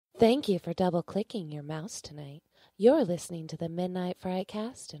Thank you for double-clicking your mouse tonight. You're listening to the Midnight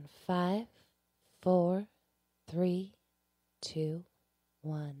Frightcast in 5, 4, 3, 2,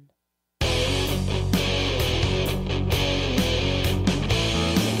 1.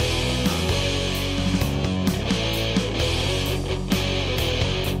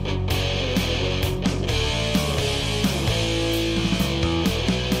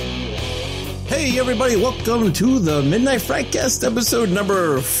 Hey everybody, welcome to the Midnight Frightcast episode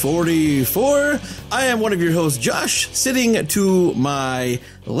number 44. I am one of your hosts, Josh. Sitting to my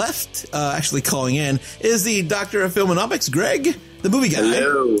left, actually calling in, is the Doctor of Filmonomics, Greg, the movie guy.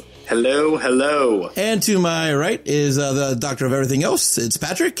 Hello. And to my right is the Doctor of Everything Else, it's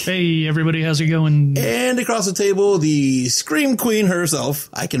Patrick. Hey everybody, how's it going? And across the table, the Scream Queen herself,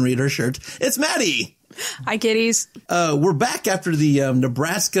 I can read her shirt, it's Maddie. Hi, kitties. We're back after the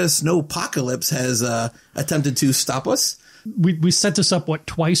Nebraska snowpocalypse has attempted to stop us. We set this up,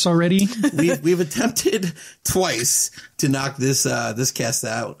 twice already? We've attempted twice to knock this cast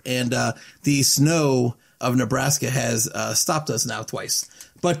out, and the snow of Nebraska has stopped us now twice.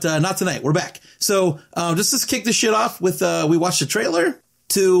 But not tonight. We're back. So just to kick this shit off with, we watched a trailer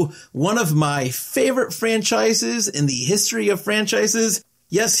to one of my favorite franchises in the history of franchises.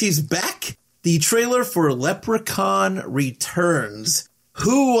 Yes, he's back. The trailer for Leprechaun Returns.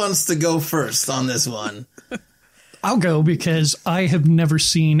 Who wants to go first on this one? I'll go because I have never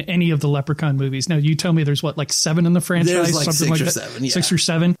seen any of the Leprechaun movies. Now, you tell me there's 7 in the franchise? There's something 6 or 7, yeah. 6 or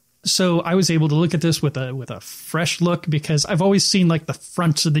 7. So I was able to look at this with a fresh look because I've always seen the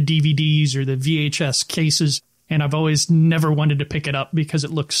fronts of the DVDs or the VHS cases, and I've always never wanted to pick it up because it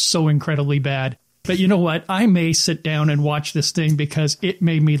looks so incredibly bad. But you know what? I may sit down and watch this thing because it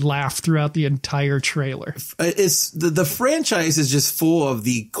made me laugh throughout the entire trailer. It's the franchise is just full of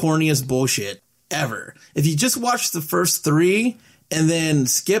the corniest bullshit ever. If you just watch the first 3 and then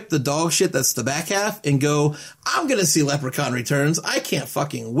skip the dog shit that's the back half and go, I'm going to see Leprechaun Returns. I can't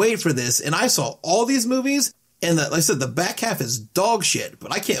fucking wait for this. And I saw all these movies and like I said, the back half is dog shit,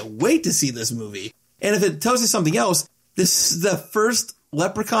 but I can't wait to see this movie. And if it tells you something else, this is the first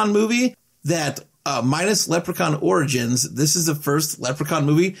Leprechaun movie that minus Leprechaun Origins, this is the first Leprechaun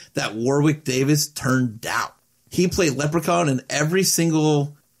movie that Warwick Davis turned down. He played Leprechaun in every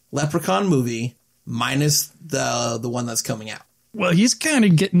single Leprechaun movie, minus the one that's coming out. Well, he's kind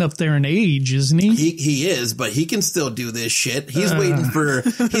of getting up there in age, isn't he? He is, but he can still do this shit. He's waiting for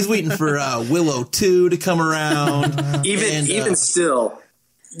Willow 2 to come around. Even still,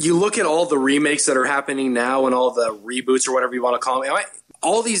 you look at all the remakes that are happening now and all the reboots or whatever you want to call them.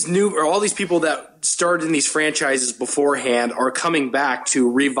 All these people that started in these franchises beforehand are coming back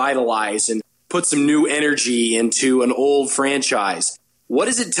to revitalize and put some new energy into an old franchise. What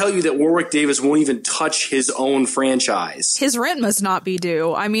does it tell you that Warwick Davis won't even touch his own franchise? His rent must not be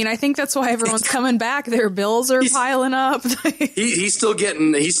due. I mean, I think that's why everyone's coming back. Their bills are piling up. He's still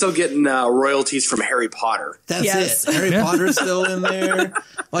getting royalties from Harry Potter. That's it. Harry Potter's still in there.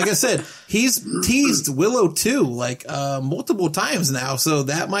 Like I said, he's teased Willow 2 multiple times now, so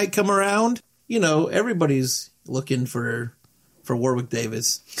that might come around. You know, everybody's looking for Warwick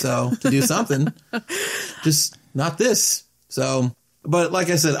Davis, so to do something, just not this. So. But like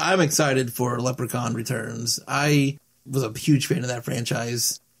I said, I'm excited for Leprechaun Returns. I was a huge fan of that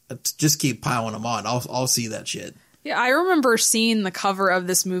franchise. Just keep piling them on. I'll see that shit. Yeah, I remember seeing the cover of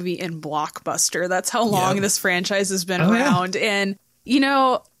this movie in Blockbuster. That's how long this franchise has been around. Yeah. And, you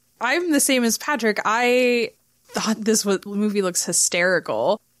know, I'm the same as Patrick. I thought this movie looks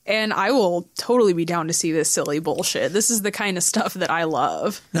hysterical. And I will totally be down to see this silly bullshit. This is the kind of stuff that I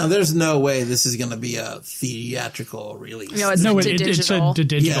love. Now, there's no way this is going to be a theatrical release. No, it's digital. It's a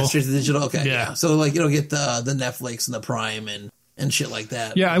digital. Yeah, straight to digital. Okay, yeah. So, you'll get the Netflix and the Prime and shit like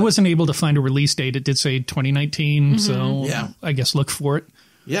that. Yeah, I wasn't able to find a release date. It did say 2019, so I guess look for it.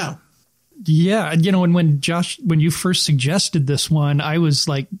 Yeah. Yeah, you know, and when you first suggested this one, I was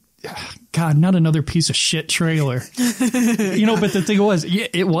like, God, not another piece of shit trailer. You know, but the thing was,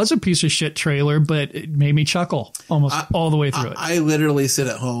 it was a piece of shit trailer, but it made me chuckle almost all the way through it. I literally sit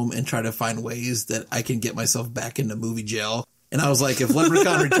at home and try to find ways that I can get myself back into movie jail. And I was like, if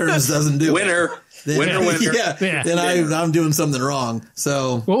Leprechaun Returns doesn't do winner. Winner. Yeah. Then I'm doing something wrong.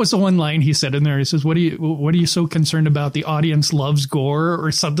 So what was the one line he said in there? He says, what are you so concerned about? The audience loves gore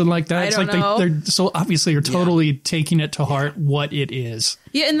or something like that. It's like know. They're so obviously are totally taking it to heart what it is.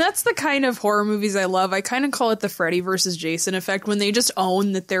 Yeah, and that's the kind of horror movies I love. I kind of call it the Freddy versus Jason effect. When they just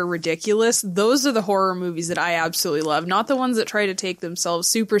own that they're ridiculous, those are the horror movies that I absolutely love. Not the ones that try to take themselves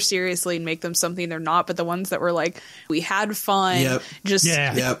super seriously and make them something they're not, but the ones that were like, we had fun. Yep.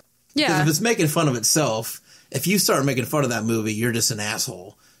 Because if it's making fun of itself, if you start making fun of that movie, you're just an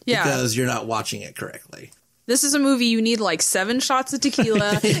asshole. because you're not watching it correctly. This is a movie you need like 7 shots of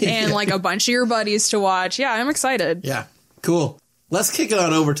tequila and like a bunch of your buddies to watch. Yeah, I'm excited. Yeah, cool. Let's kick it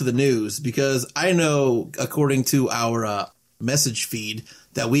on over to the news, because I know, according to our message feed,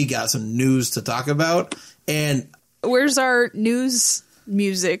 that we got some news to talk about. And where's our news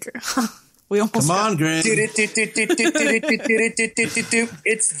music? We almost come on, Greg. It's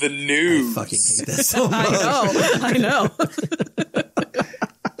the news. I fucking hate that so much. I know.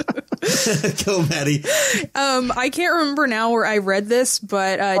 Go, Maddie. I can't remember now where I read this,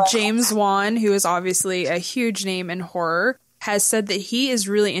 but James Wan, who is obviously a huge name in horror, has said that he is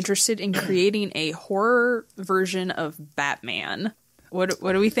really interested in creating a horror version of Batman. What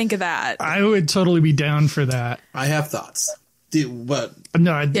do we think of that? I would totally be down for that. I have thoughts. What?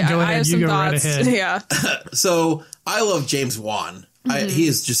 No, go ahead. You go right ahead. Yeah. So I love James Wan. He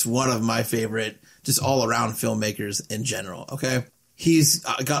is just one of my favorite, just all around filmmakers in general. Okay. He's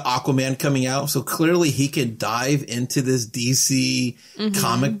got Aquaman coming out, so clearly he can dive into this DC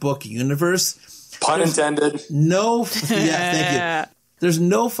comic book universe. Pun intended. No, thank you. There's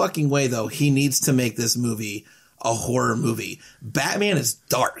no fucking way, though, he needs to make this movie a horror movie. Batman is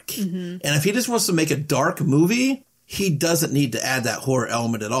dark. And if he just wants to make a dark movie, he doesn't need to add that horror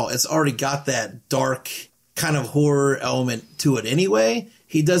element at all. It's already got that dark kind of horror element to it anyway.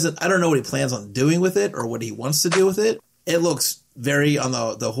 I don't know what he plans on doing with it or what he wants to do with it. It looks very on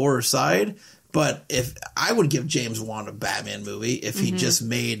the horror side, but if I would give James Wan a Batman movie if he just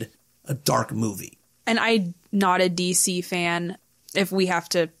made a dark movie. And I'm not a DC fan. If we have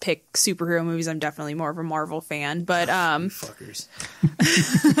to pick superhero movies, I'm definitely more of a Marvel fan. But fuckers.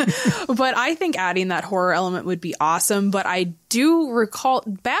 but I think adding that horror element would be awesome. But I do recall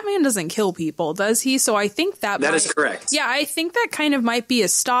Batman doesn't kill people, does he? So I think that is correct. Yeah, I think that kind of might be a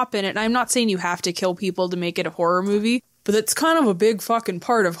stop in it. And I'm not saying you have to kill people to make it a horror movie, but it's kind of a big fucking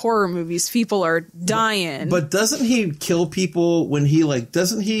part of horror movies. People are dying. But doesn't he kill people when he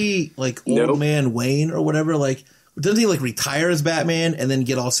Old Man Wayne or whatever, doesn't he retire as Batman and then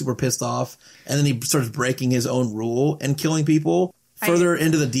get all super pissed off and then he starts breaking his own rule and killing people further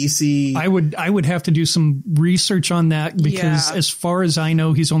into the DC? I would have to do some research on that because as far as I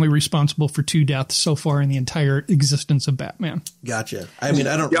know, he's only responsible for 2 deaths so far in the entire existence of Batman. Gotcha. I mean,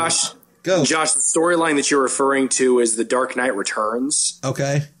 I don't... Josh, go. Josh, the storyline that you're referring to is The Dark Knight Returns.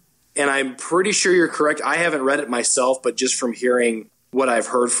 Okay. And I'm pretty sure you're correct. I haven't read it myself, but just from hearing what I've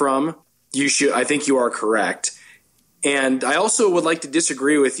heard from, I think you are correct. And I also would like to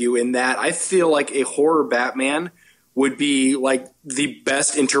disagree with you in that I feel like a horror Batman would be the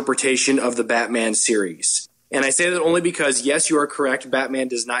best interpretation of the Batman series. And I say that only because, yes, you are correct. Batman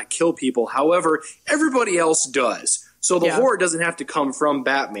does not kill people. However, everybody else does. So the horror doesn't have to come from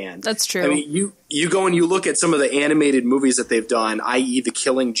Batman. That's true. I mean, you go and you look at some of the animated movies that they've done, i.e. The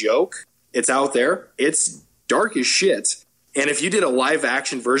Killing Joke. It's out there. It's dark as shit. And if you did a live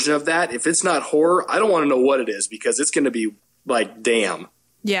action version of that, if it's not horror, I don't want to know what it is because it's going to be damn.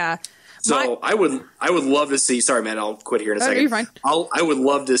 Yeah. So I would love to see. Sorry, man, I'll quit here in a second. You're fine. I would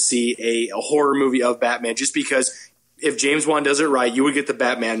love to see a horror movie of Batman, just because if James Wan does it right, you would get the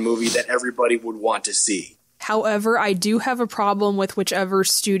Batman movie that everybody would want to see. However, I do have a problem with whichever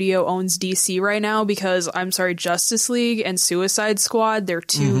studio owns DC right now because Justice League and Suicide Squad, they're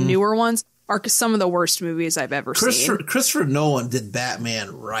 2 newer ones, are some of the worst movies I've ever seen. Christopher Nolan did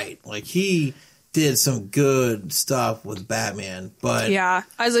Batman right. He did some good stuff with Batman, but yeah,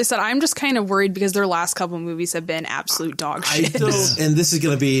 as I said, I'm just kind of worried because their last couple movies have been absolute dog shit. And this is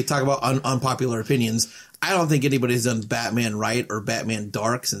going to be talk about unpopular opinions. I don't think anybody's done Batman right or Batman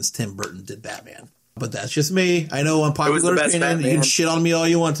dark since Tim Burton did Batman. But that's just me. I know unpopular opinion. You can shit on me all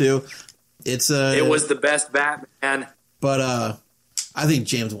you want to. It was the best Batman. But I think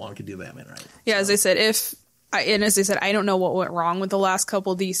James Wan could do Batman right. Yeah, as I said, I don't know what went wrong with the last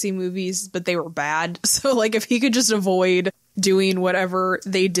couple DC movies, but they were bad. So, if he could just avoid doing whatever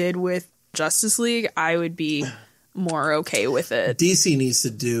they did with Justice League, I would be more okay with it. DC needs to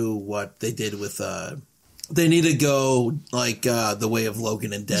do what they did with... they need to go, the way of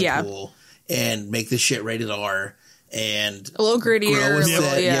Logan and Deadpool and make this shit rated R and... A little grittier.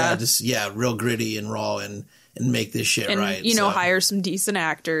 Real gritty and raw and make this shit right. Hire some decent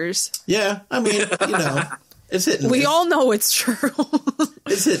actors. Yeah, I mean, it's hit and miss. We all know it's true.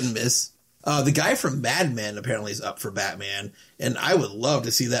 It's hit and miss. The guy from Mad Men apparently is up for Batman, and I would love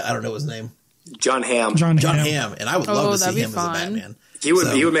to see that. I don't know his name. John Hamm. John Hamm, and I would love to see him as a Batman. He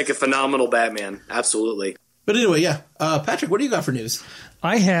would make a phenomenal Batman. Absolutely. But anyway, Patrick, what do you got for news?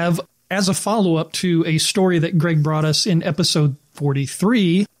 I have, as a follow-up to a story that Greg brought us in episode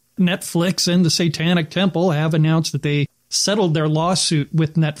 43, Netflix and the Satanic Temple have announced that they settled their lawsuit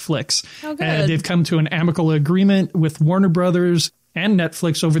with Netflix. Oh, good. And they've come to an amicable agreement with Warner Brothers and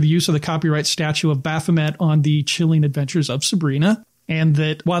Netflix over the use of the copyright statue of Baphomet on the chilling adventures of Sabrina. And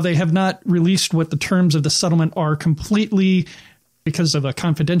that while they have not released what the terms of the settlement are completely because of a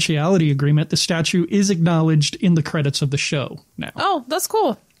confidentiality agreement, the statue is acknowledged in the credits of the show now. Oh, that's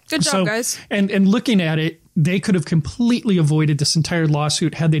cool. Good job, guys. And looking at it, they could have completely avoided this entire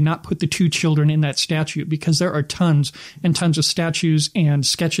lawsuit had they not put the two children in that statue, because there are tons and tons of statues and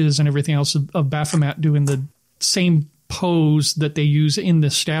sketches and everything else of Baphomet doing the same pose that they use in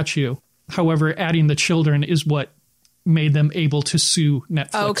this statue. However, adding the children is what made them able to sue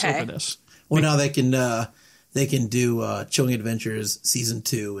Netflix over this. Well, now they can do Chilling Adventures Season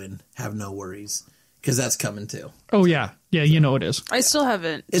 2 and have no worries, because that's coming too. Oh, yeah. Yeah, you know it is. I still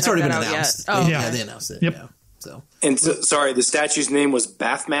haven't. It's already been out announced. Yet. Oh. Yeah, they announced it. Yep. Yeah, so. And sorry, the statue's name was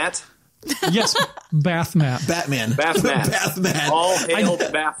Baphomet? Yes, Baphomet. Batman. Baphomet. Baphomet. All hail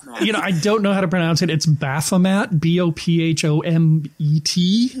Baphomet. You know, I don't know how to pronounce it. It's Baphomet, Bophomet.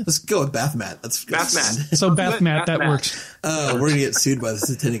 Let's go with Baphomet. That's Baphomet. So Baphomet, that works. We're going to get sued by the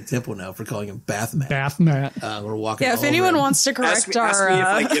Satanic Temple now for calling him Baphomet. Baphomet. We're walking Yeah, all if anyone over him. wants to correct Ask me if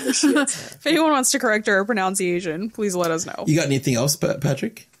I our give a shit. if anyone wants to correct our pronunciation, please let us know. You got anything else,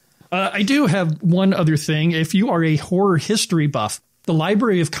 Patrick? I do have one other thing. If you are a horror history buff, the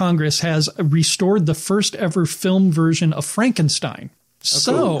Library of Congress has restored the first ever film version of Frankenstein.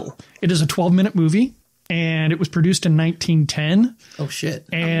 So it is a 12-minute movie, and it was produced in 1910. Oh, shit.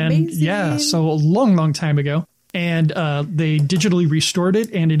 And Amazing. yeah, so a long, long time ago. And they digitally restored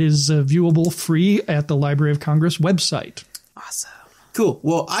it, and it is viewable free at the Library of Congress website. Awesome. Cool.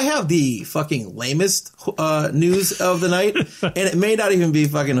 Well, I have the fucking lamest news of the night, and it may not even be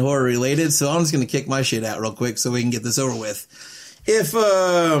fucking horror related, so I'm just going to kick my shit out real quick so we can get this over with. If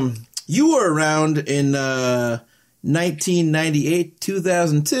you were around in 1998,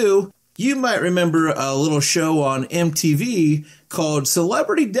 2002, you might remember a little show on MTV called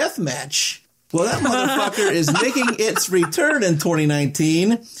Celebrity Deathmatch. Well, that motherfucker is making its return in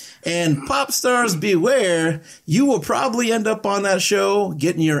 2019. And pop stars beware, you will probably end up on that show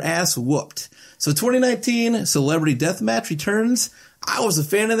getting your ass whooped. So 2019 Celebrity Deathmatch returns. I was a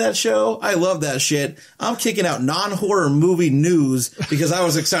fan of that show. I love that shit. I'm kicking out non-horror movie news because I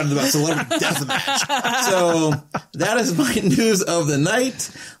was excited about Celebrity Deathmatch. So that is my news of the night.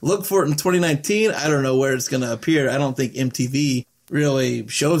 Look for it in 2019. I don't know where it's going to appear. I don't think MTV really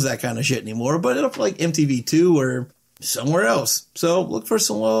shows that kind of shit anymore, but it'll be like MTV2 or somewhere else. So look for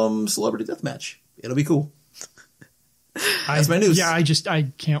some Celebrity Deathmatch. It'll be cool. That's my news. Yeah, I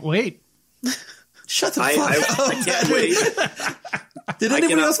can't wait. Shut the fuck up. I can't wait. Did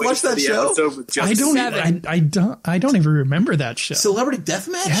anybody else watch that show? I don't even remember that show. Celebrity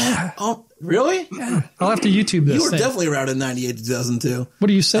Deathmatch? Yeah. Oh, really? Yeah. I'll have to YouTube this. You were thing. definitely around in 98 to 2002. What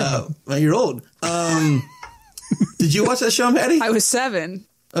do you say? Well, you're old. Did you watch that show, Maddie? I was 7.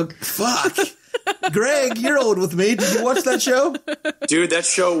 Oh, fuck. Greg, you're old with me. Did you watch that show? Dude, that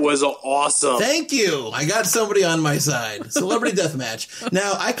show was awesome. Thank you. I got somebody on my side. Celebrity Deathmatch.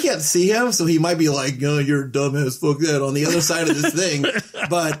 Now, I can't see him, so he might be like, oh, you're a dumbass, fuck that, on the other side of this thing.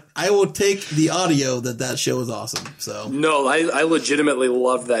 But I will take the audio that show is awesome. So no, I legitimately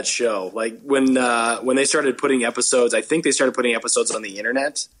loved that show. Like when they started putting episodes, I think they started putting episodes on the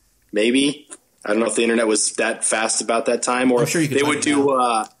internet. Maybe. I don't know if the internet was that fast about that time, or I'm sure you could they find would it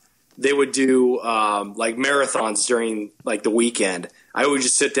do they would do like marathons during like the weekend. I would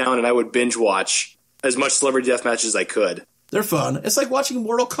just sit down and I would binge watch as much Celebrity Deathmatch as I could. they're fun. It's like watching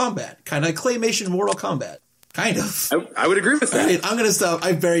Mortal Kombat, kind of claymation Mortal Kombat. Kind of. I would agree with that. All right, I'm going to stop.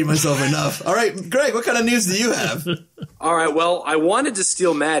 I buried myself enough. All right, Greg, what kind of news do you have? All right, well, I wanted to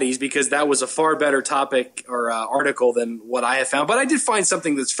steal Maddie's because that was a far better topic or article than what I have found, but I did find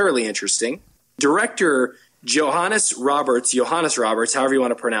something that's fairly interesting. Director Johannes Roberts, however you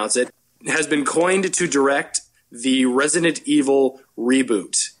want to pronounce it, has been coined to direct the Resident Evil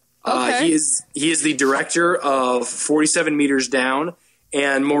reboot. Okay. He is the director of 47 Meters Down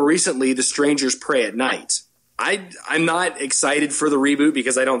and more recently The Strangers Prey at Night. I'm not excited for the reboot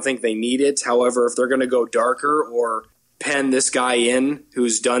because I don't think they need it. However, if they're going to go darker or pen this guy in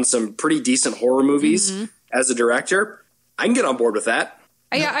who's done some pretty decent horror movies as a director, I can get on board with that.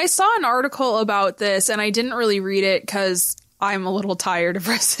 I saw an article about this, and I didn't really read it because I'm a little tired of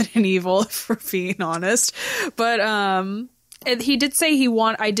Resident Evil, for being honest. But he did say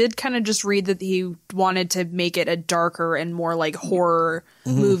I did kind of just read that he wanted to make it a darker and more like horror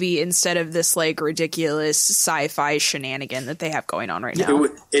movie instead of this like ridiculous sci-fi shenanigan that they have going on right now.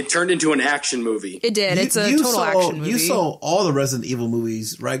 It turned into an action movie. It did. It's a total action movie. You saw all the Resident Evil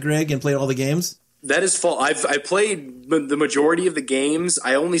movies, right, Greg, and played all the games? That is false. I played the majority of the games.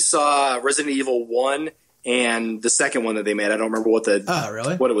 I only saw Resident Evil 1 and the second one that they made. I don't remember what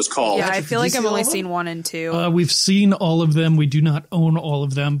it was called. Yeah, I feel like I've only seen 1 and 2. We've seen all of them. We do not own all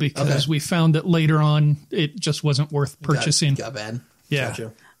of them because we found that later on it just wasn't worth purchasing. Got bad. Yeah.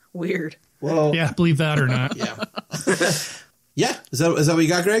 Gotcha. Weird. Well, yeah, believe that or not. Yeah. Yeah. Is that what you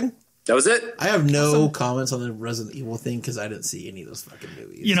got, Greg? That was it. I have no comments on the Resident Evil thing because I didn't see any of those fucking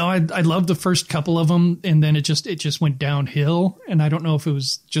movies. You know, I loved the first couple of them, and then it just went downhill. And I don't know if it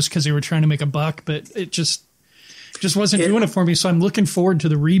was just because they were trying to make a buck, but it just wasn't doing it for me. So I'm looking forward to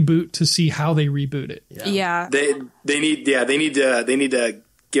the reboot to see how they reboot it. Yeah. They need to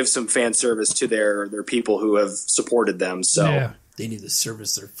give some fan service to their people who have supported them. So they need to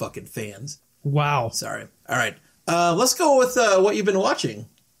service their fucking fans. Wow. Sorry. All right. Let's go with what you've been watching.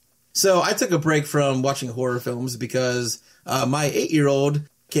 So I took a break from watching horror films because my 8-year-old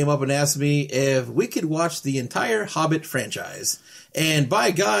came up and asked me if we could watch the entire Hobbit franchise. And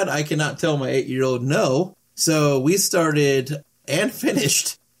by God, I cannot tell my 8-year-old no. So we started and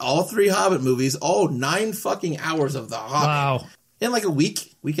finished all 3 Hobbit movies, all 9 fucking hours of the Hobbit. Wow. In like a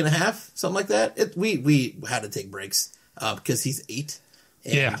week and a half, something like that. We had to take breaks because he's 8.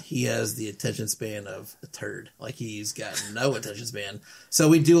 And he has the attention span of a turd. Like, he's got no attention span. So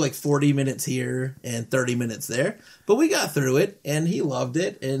we do like 40 minutes here and 30 minutes there. But we got through it, and he loved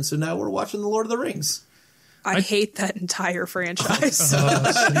it. And so now we're watching The Lord of the Rings. I hate that entire franchise.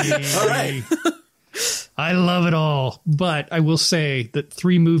 All right. I love it all. But I will say that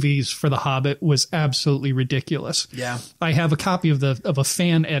 3 movies for The Hobbit was absolutely ridiculous. Yeah. I have a copy of a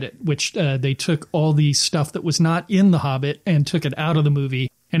fan edit, which they took all the stuff that was not in The Hobbit and took it out of the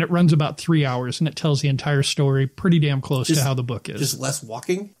movie. And it runs about 3 hours, and it tells the entire story pretty damn close to how the book is. Just less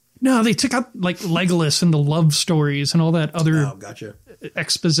walking? No, they took out like Legolas and the love stories and all that other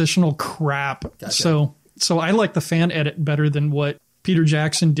expositional crap. Gotcha. So I like the fan edit better than what Peter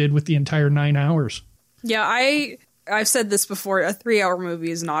Jackson did with the entire 9 hours. Yeah, I've said this before. A 3-hour movie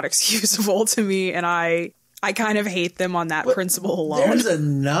is not excusable to me, and I kind of hate them on that principle alone. There's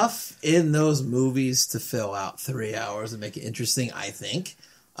enough in those movies to fill out 3 hours and make it interesting, I think.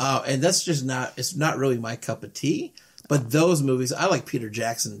 And that's just it's not really my cup of tea. But those movies, I like Peter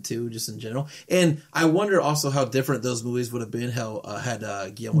Jackson too, just in general. And I wonder also how different those movies would have been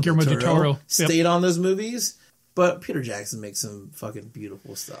had Guillermo del Toro stayed on those movies. But Peter Jackson makes some fucking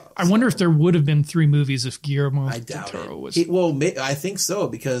beautiful stuff. I wonder if there would have been 3 movies if Guillermo del Toro was. I think so,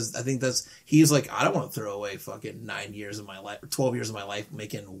 because I think he's like, I don't want to throw away fucking 9 years of my life, or 12 years of my life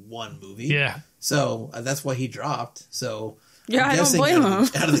making one movie. Yeah. So that's why he dropped. So yeah, I don't blame him.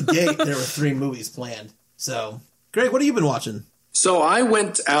 Out of the gate, there were 3 movies planned. So, Greg, what have you been watching? So I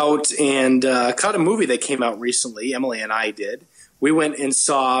went out and caught a movie that came out recently. Emily and I did. We went and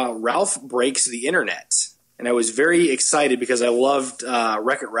saw Ralph Breaks the Internet. And I was very excited because I loved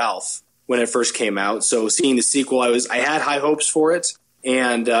Wreck-It Ralph when it first came out. So seeing the sequel, I had high hopes for it,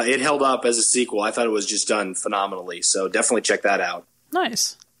 and it held up as a sequel. I thought it was just done phenomenally. So definitely check that out.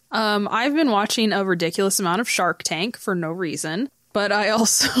 Nice. I've been watching a ridiculous amount of Shark Tank for no reason, but I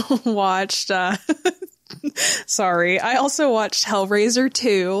also watched. I also watched Hellraiser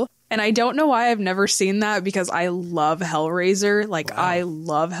 2. And I don't know why I've never seen that because I love Hellraiser. I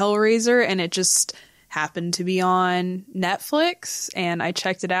love Hellraiser, and it just happened to be on Netflix, and I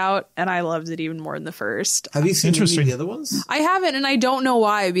checked it out, and I loved it even more than the first. Have you seen any of the other ones? I haven't, and I don't know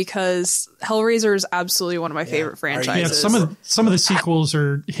why, because Hellraiser is absolutely one of my favorite franchises. Yeah, some of the sequels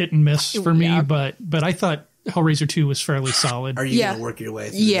are hit and miss for me, but I thought Hellraiser 2 was fairly solid. Are you going to work your way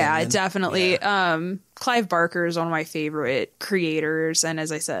through them, definitely. Yeah. Clive Barker is one of my favorite creators, and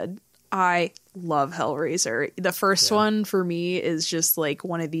as I said, I love Hellraiser. The first one for me is just like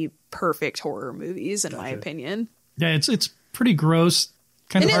one of the perfect horror movies in my opinion. Yeah, it's pretty gross.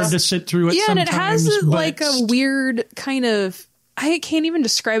 Kind of hard to sit through it sometimes. And it has like a weird kind of, I can't even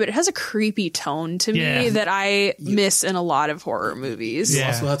describe it. It has a creepy tone to me that I miss in a lot of horror movies. You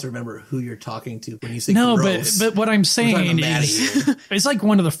also have to remember who you're talking to when you say gross. but what I'm saying is it's like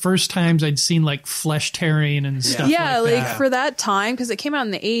one of the first times I'd seen like flesh tearing and stuff like that. For that time, because it came out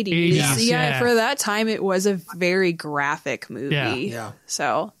in the 80s. For that time, it was a very graphic movie. Yeah.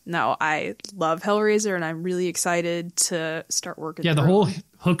 So, no, I love Hellraiser, and I'm really excited to start working the whole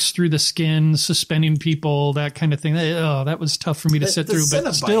hooks through the skin, suspending people, that kind of thing. That was tough for me to sit through,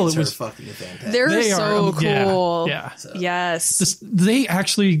 but still it was fucking fantastic. They're so cool. Yeah. So. Yes. They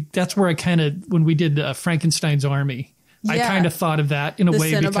actually, that's where I kind of, when we did Frankenstein's Army, I kind of thought of that in a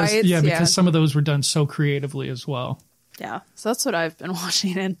way because some of those were done so creatively as well. Yeah. So that's what I've been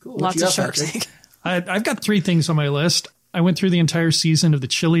watching, and lots of Shark Tank. I've got 3 things on my list. I went through the entire season of The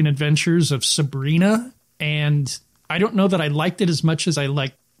Chilling Adventures of Sabrina, and I don't know that I liked it as much as I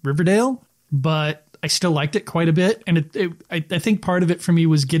liked Riverdale, but I still liked it quite a bit. And I think part of it for me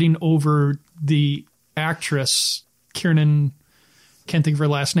was getting over the actress, Kiernan, can't think of her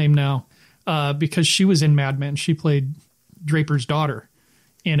last name now, because she was in Mad Men. She played Draper's daughter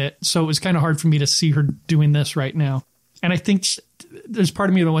in it. So it was kind of hard for me to see her doing this right now. And I think there's part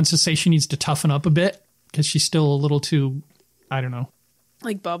of me that wants to say she needs to toughen up a bit because she's still a little too, I don't know.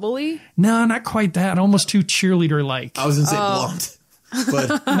 Like bubbly? No, not quite that. Almost too cheerleader-like. I was going to say blonde.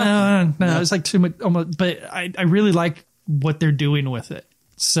 But no, it's like too much. Almost, but I really like what they're doing with it.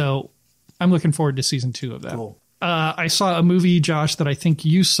 So I'm looking forward to season 2 of that. Cool. I saw a movie, Josh, that I think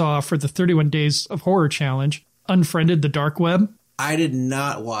you saw for the 31 Days of Horror Challenge, Unfriended the Dark Web. I did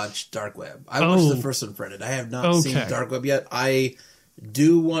not watch Dark Web. I watched the first Unfriended. I have not seen Dark Web yet. I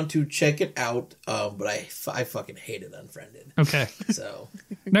do want to check it out, but I fucking hated Unfriended. Okay. So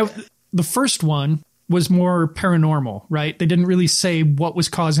now, the first one was more paranormal, right? They didn't really say what was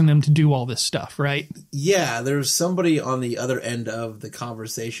causing them to do all this stuff, right? Yeah, there was somebody on the other end of the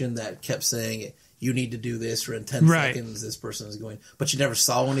conversation that kept saying, you need to do this, or in 10 seconds this person is going, but you never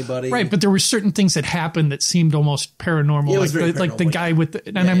saw anybody. Right, but there were certain things that happened that seemed almost paranormal. Yeah, it was very like the paranormal, guy with,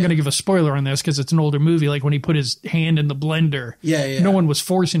 and I'm going to give a spoiler on this because it's an older movie, like when he put his hand in the blender. No one was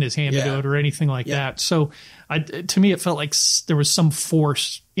forcing his hand to do it or anything like that. So to me, it felt like there was some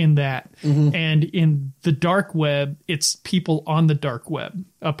force in that. And in the dark web, it's people on the dark web,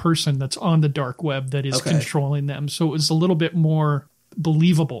 a person that's on the dark web that is controlling them. So it was a little bit more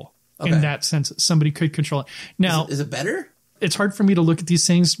believable. In that sense, that somebody could control it. Now, is it better? It's hard for me to look at these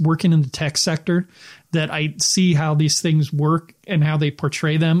things working in the tech sector, that I see how these things work and how they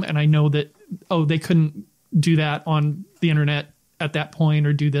portray them. And I know that, they couldn't do that on the internet at that point,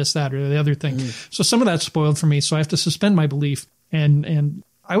 or do this, that, or the other thing. So some of that's spoiled for me. So I have to suspend my belief. And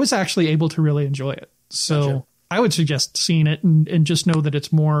I was actually able to really enjoy it. So I would suggest seeing it and just know that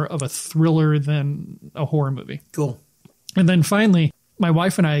it's more of a thriller than a horror movie. Cool. And then finally, my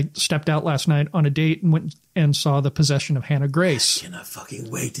wife and I stepped out last night on a date and went and saw The Possession of Hannah Grace. I cannot fucking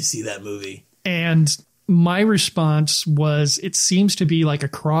wait to see that movie. And my response was, it seems to be like a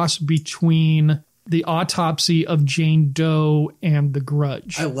cross between The Autopsy of Jane Doe and The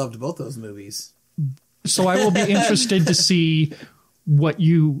Grudge. I loved both those movies. So I will be interested to see what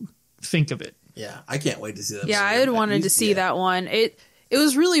you think of it. Yeah, I can't wait to see that movie. Yeah, I had wanted to see that one. It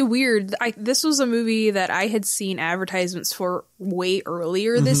was really weird. This was a movie that I had seen advertisements for way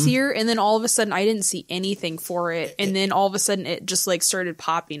earlier this year, and then all of a sudden I didn't see anything for it, and then all of a sudden it just like started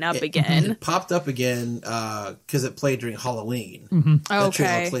popping up again. It popped up again because it played during Halloween. That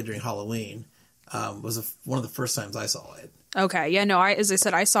trailer played during Halloween. Was one of the first times I saw it. Okay, yeah, no, as I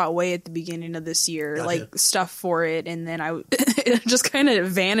said, I saw it way at the beginning of this year, like stuff for it, and then it just kind of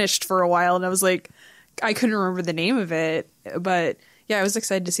vanished for a while, and I was like, I couldn't remember the name of it, but. Yeah, I was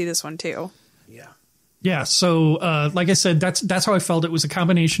excited to see this one too. Yeah. So, like I said, that's how I felt. It was a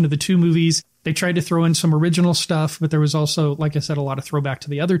combination of the two movies. They tried to throw in some original stuff, but there was also, like I said, a lot of throwback to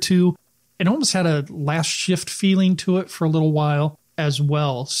the other two. It almost had a Last Shift feeling to it for a little while as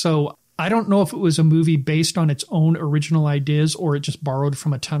well. So I don't know if it was a movie based on its own original ideas or it just borrowed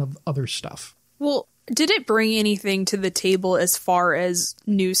from a ton of other stuff. Well, did it bring anything to the table as far as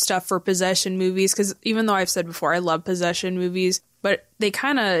new stuff for possession movies? Because even though I've said before, I love possession movies, but they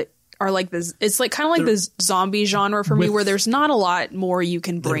kind of are like this. It's like kind of like this zombie genre for me, where there's not a lot more you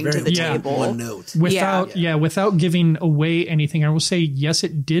can bring to the table. One note. Without giving away anything, I will say, yes,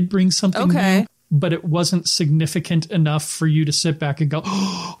 it did bring something new, but it wasn't significant enough for you to sit back and go,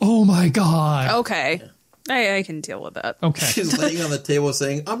 oh my God. Okay. I can deal with that. Okay. She's laying on the table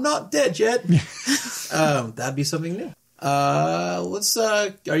saying, I'm not dead yet. That'd be something new. Is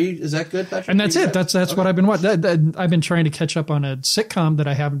that good, Patrick? And that's it. That's what I've been watching. I've been trying to catch up on a sitcom that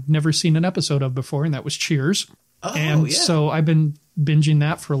I have never seen an episode of before, and that was Cheers. So I've been binging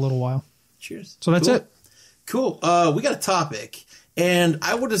that for a little while. Cheers. So that's it. Cool. We got a topic, and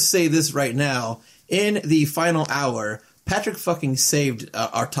I will just say this right now. In the final hour, Patrick fucking saved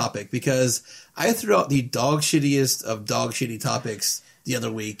our topic because I threw out the dog shittiest of dog shitty topics the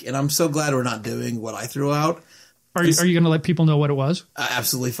other week, and I'm so glad we're not doing what I threw out. Are you going to let people know what it was?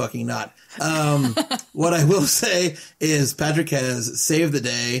 Absolutely fucking not. What I will say is Patrick has saved the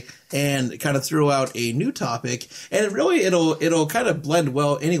day and kind of threw out a new topic, and it'll kind of blend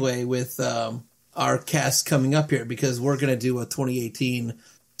well anyway with our cast coming up here, because we're going to do a 2018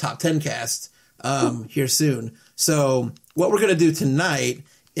 top 10 cast here soon. So what we're going to do tonight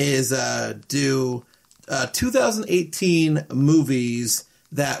is do 2018 movies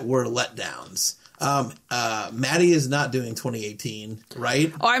that were letdowns. Maddie is not doing 2018,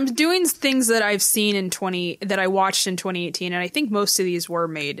 right? Oh, I'm doing things that I've seen that I watched in 2018, and I think most of these were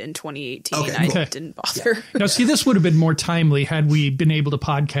made in 2018. Okay, I cool. didn't bother. Now, see, this would have been more timely had we been able to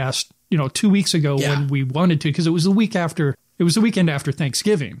podcast, 2 weeks ago when we wanted to, because it was the weekend after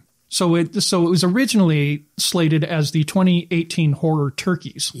Thanksgiving. So it was originally slated as the 2018 horror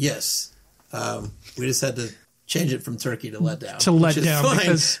turkeys. Yes. We just had to change it from turkey to let down.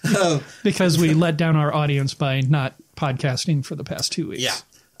 Because we let down our audience by not podcasting for the past 2 weeks.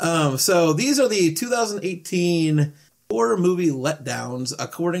 Yeah. So these are the 2018 horror movie letdowns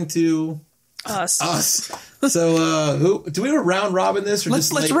according to us. So who do we round robin this? Or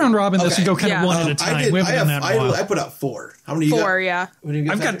let's round robin this and go kind of one at a time. I put out 4. How many? Four, yeah.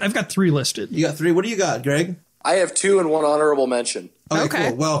 I've got 3 listed. You got 3. What do you got, Greg? I have 2 and 1 honorable mention. Okay.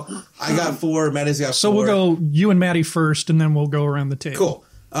 Cool. Well, I got 4. Maddie's got 4. So we'll go you and Maddie first, and then we'll go around the table. Cool.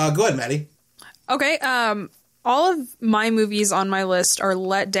 Go ahead, Maddie. Okay. All of my movies on my list are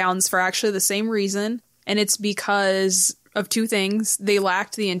letdowns for actually the same reason, and it's because of 2 things. They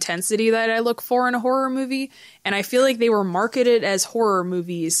lacked the intensity that I look for in a horror movie, and I feel like they were marketed as horror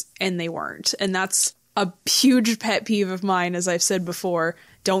movies, and they weren't. And that's a huge pet peeve of mine, as I've said before.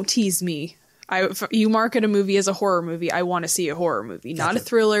 Don't tease me. If you market a movie as a horror movie, I want to see a horror movie, not a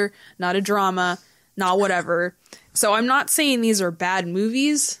thriller, not a drama, not whatever. So I'm not saying these are bad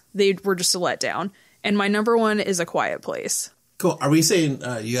movies. They were just a letdown. And my number 1 is A Quiet Place. Cool. Are we saying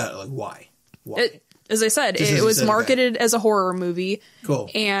you got why? As I said, it was marketed as a horror movie. Cool.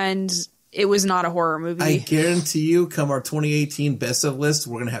 And it was not a horror movie. I guarantee you, come our 2018 best of list,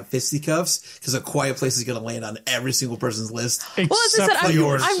 we're going to have fisticuffs because A Quiet Place is going to land on every single person's list. Well, as I said,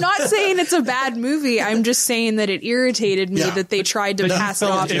 yours. I'm not saying it's a bad movie. I'm just saying that it irritated me that they tried to pass it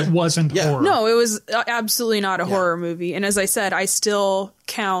off. It wasn't horror. No, it was absolutely not a horror movie. And as I said, I still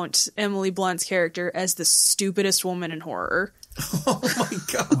count Emily Blunt's character as the stupidest woman in horror. Oh my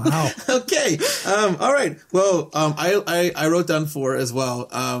god! Wow. Okay. All right. Well, I wrote down 4 as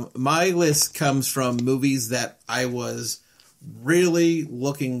well. My list comes from movies that I was really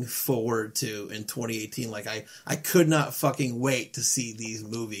looking forward to in 2018. Like I could not fucking wait to see these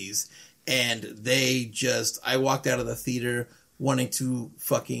movies, and I walked out of the theater wanting to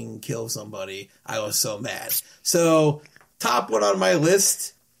fucking kill somebody. I was so mad. So top one on my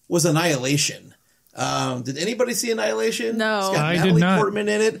list was Annihilation. Did anybody see Annihilation? No. It's got Natalie Portman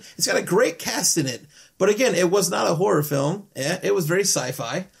in it. It's got a great cast in it. But again, it was not a horror film. It was very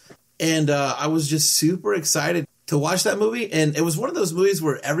sci-fi. And I was just super excited to watch that movie. And it was one of those movies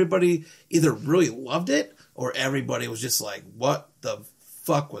where everybody either really loved it or everybody was just like, what the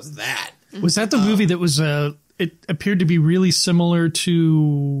fuck was that? Was that the movie that was, it appeared to be really similar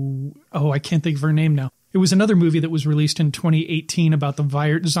to, I can't think of her name now. It was another movie that was released in 2018 about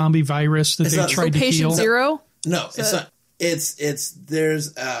the zombie virus that they tried to heal. Patient Zero? No, it's not. It's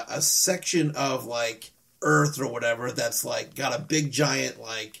there's a section of like Earth or whatever that's like got a big giant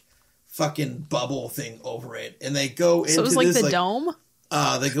like fucking bubble thing over it, and they go into so it was like this, the dome.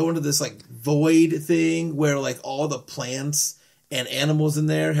 They go into this like void thing where like all the plants and animals in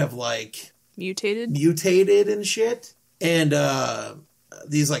there have like mutated and shit, and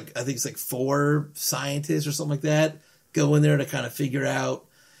these like I think it's like 4 scientists or something like that go in there to kind of figure out.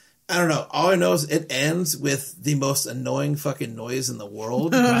 I don't know. All I know is it ends with the most annoying fucking noise in the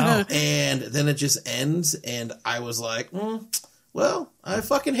world. Wow. And then it just ends, and I was like, well, I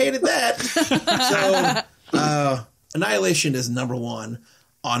fucking hated that. So, Annihilation is number 1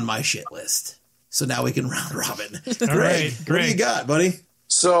 on my shit list. So now we can round robin. All right, Greg, what do you got, buddy?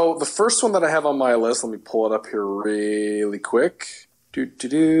 So the first one that I have on my list, let me pull it up here really quick. Oh,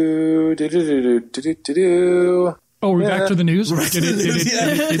 we're back to the news?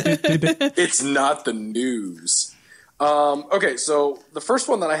 It's not the news. Okay, so the first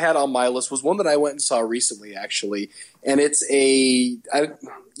one that I had on my list was one that I went and saw recently, actually. And it's you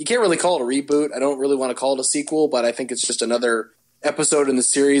can't really call it a reboot. I don't really want to call it a sequel, but I think it's just another episode in the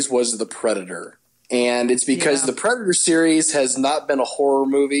series was The Predator. And it's because the Predator series has not been a horror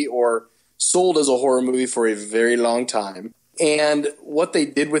movie or sold as a horror movie for a very long time. And what they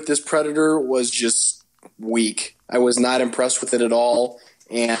did with this Predator was just weak. I was not impressed with it at all.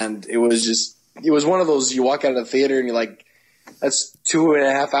 And it was one of those, you walk out of the theater and you're like, that's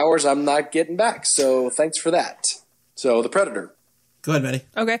 2.5 hours I'm not getting back. So thanks for that. So The Predator. Go ahead, Manny.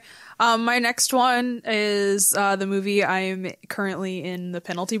 Okay. My next one is the movie I'm currently in the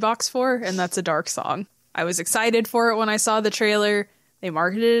penalty box for, and that's A Dark Song. I was excited for it when I saw the trailer. They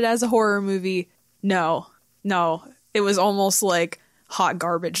marketed it as a horror movie. No. It was almost like hot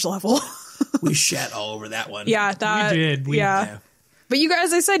garbage level. We shat all over that one. Yeah, we did. But you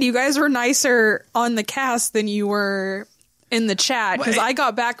guys, I said, you guys were nicer on the cast than you were in the chat, because I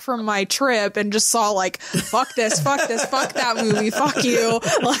got back from my trip and just saw like, fuck this, fuck that movie, fuck you.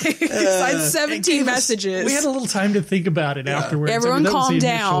 Like, I had 17 messages. We had a little time to think about it afterwards. Everyone calmed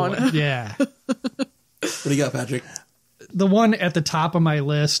down. Yeah. What do you got, Patrick? The one at the top of my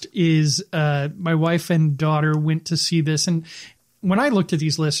list is my wife and daughter went to see this. And when I looked at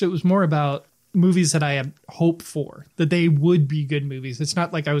these lists, it was more about movies that I had hope for, that they would be good movies. It's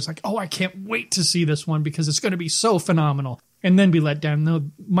not like I was like, oh, I can't wait to see this one because it's going to be so phenomenal and then be let down. No,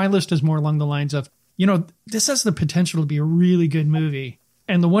 my list is more along the lines of, this has the potential to be a really good movie.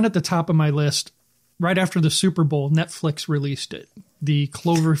 And the one at the top of my list, right after the Super Bowl, Netflix released it, the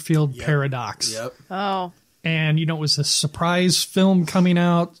Cloverfield Paradox. Yep. Oh. And, it was a surprise film coming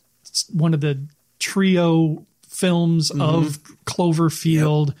out. It's one of the trio films of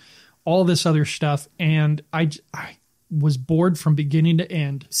Cloverfield. Yep. All this other stuff, and I was bored from beginning to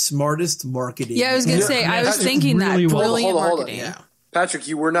end. Smartest marketing. Yeah, I was going to say, I was thinking really that. Brilliant marketing. Yeah. Patrick,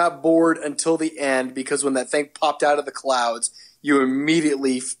 you were not bored until the end, because when that thing popped out of the clouds, you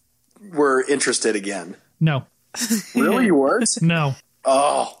immediately were interested again. No. Really? You weren't? No.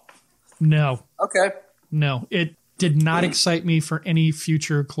 Oh. No. Okay. No. It did not excite me for any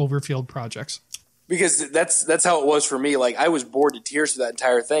future Cloverfield projects. Because that's how it was for me. Like, I was bored to tears through that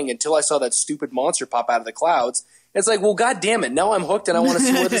entire thing until I saw that stupid monster pop out of the clouds. It's like, well, God damn it. Now I'm hooked and I want to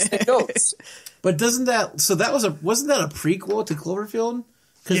see where this thing goes. But wasn't that a prequel to Cloverfield?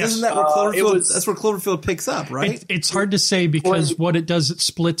 Because Yes. isn't that where Cloverfield, that's where Cloverfield picks up, right? It's hard to say because what it does, it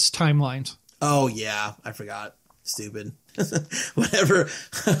splits timelines. Oh, yeah. I forgot. Stupid. Whatever.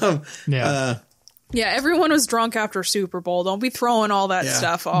 Yeah. Yeah, everyone was drunk after Super Bowl. Don't be throwing all that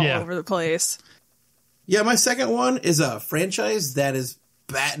stuff all over the place. Yeah, my second one is a franchise that is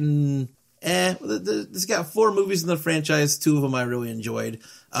batting. It's got 4 movies in the franchise. 2 of them I really enjoyed.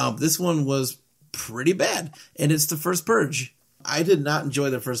 This one was pretty bad, and it's the first Purge. I did not enjoy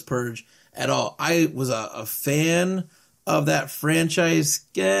the first Purge at all. I was a fan of that franchise,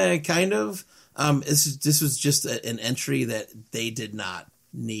 kind of. This was just an entry that they did not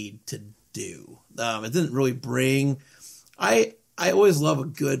need to do. It didn't really bring. I always love a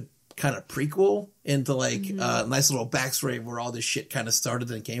good kind of prequel into like a nice little backstory where all this shit kind of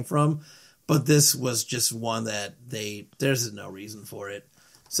started and came from. But this was just one that there's no reason for it.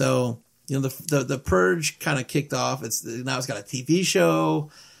 So, the Purge kind of kicked off. Now it's got a TV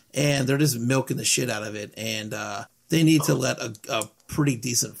show and they're just milking the shit out of it. And they need to let a pretty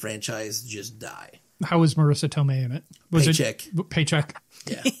decent franchise just die. How was Marissa Tomei in it? Paycheck?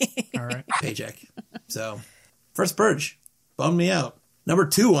 Yeah. All right. Paycheck. So, first Purge. Bummed me out. Number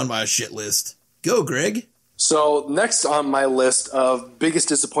 2 on my shit list. Go, Greg. So next on my list of biggest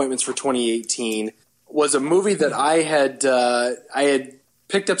disappointments for 2018 was a movie that I had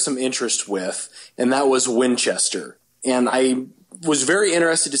picked up some interest with, and that was Winchester. And I was very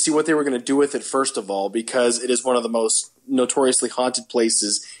interested to see what they were going to do with it, first of all, because it is one of the most notoriously haunted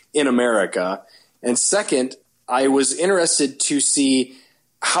places in America. And second, I was interested to see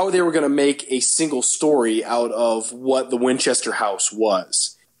how they were going to make a single story out of what the Winchester house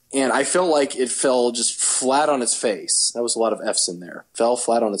was. And I felt like it fell just flat on its face. That was a lot of F's in there. Fell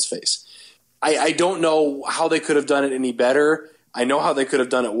flat on its face. I don't know how they could have done it any better. I know how they could have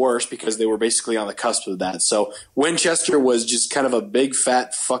done it worse because they were basically on the cusp of that. So Winchester was just kind of a big,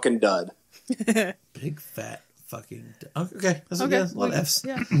 fat fucking dud. Big, fat fucking dud. Okay. That's okay. A lot of F's.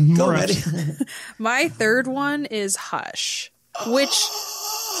 Yeah. Go, Maddie. My third one is Hush, which...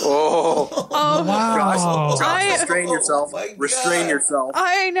 Oh wow! Gosh, restrain yourself. Restrain yourself.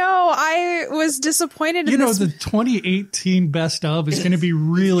 I know. I was disappointed in this. The 2018 best of is going to be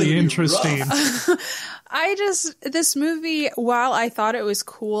really interesting. This movie, while I thought it was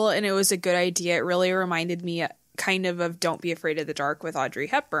cool and it was a good idea, it really reminded me kind of Don't Be Afraid of the Dark with Audrey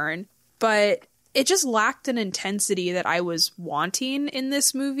Hepburn. But it just lacked an intensity that I was wanting in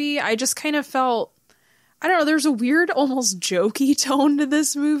this movie. I just kind of felt... I don't know, there's a weird, almost jokey tone to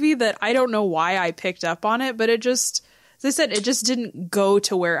this movie that I don't know why I picked up on it, but it just, as I said, it just didn't go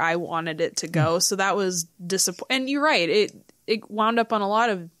to where I wanted it to go. So that was disappointing. And you're right, it wound up on a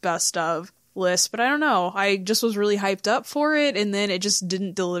lot of best of lists, but I don't know. I just was really hyped up for it, and then it just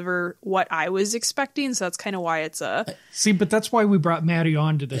didn't deliver what I was expecting. So that's kind of why it's a... See, but that's why we brought Maddie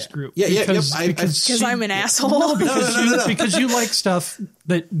on to this group. Because I'm an asshole. No, because you like stuff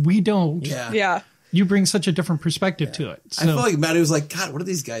that we don't. Yeah. You bring such a different perspective to it. So. I felt like Maddie was like, God, what are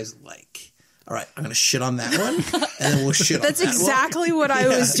these guys like? all right, I'm going to shit on that one, and then we'll shit on that That's exactly what I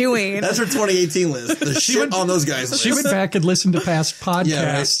was doing. That's her 2018 list. The shit on those guys list. She went back and listened to past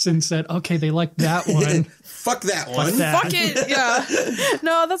podcasts and said, okay, they liked that one. Fuck that one. Fuck it. Yeah.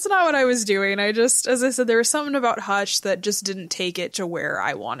 No, that's not what I was doing. I just, as I said, there was something about Hush that just didn't take it to where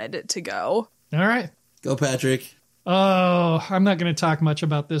I wanted it to go. All right. Go, Patrick. Oh, I'm not going to talk much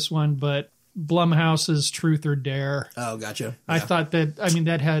about this one, but Blumhouse's Truth or Dare. Oh, gotcha. Yeah. I thought that, I mean,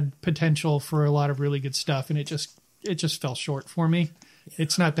 that had potential for a lot of really good stuff, and it just fell short for me. Yeah.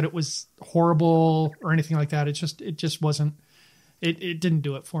 It's not that it was horrible or anything like that. It just wasn't, it didn't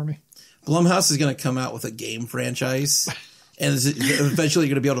do it for me. Blumhouse is going to come out with a game franchise, and eventually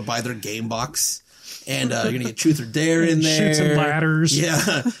you're going to be able to buy their game box, and you're going to get Truth or Dare in there. Shoots and ladders.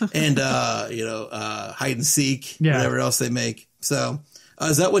 Yeah, and, hide and seek, whatever else they make. So,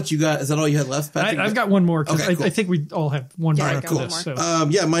 is that what you got? Is that all you had left, Patrick? I've got one more. Okay, cool. I think we all have one more after this. So.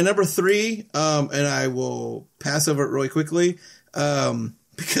 My number 3, and I will pass over it really quickly,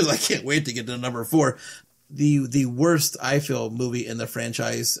 because I can't wait to get to number 4. The worst, I feel, movie in the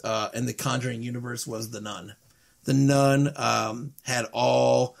franchise, in the Conjuring universe was The Nun. The Nun had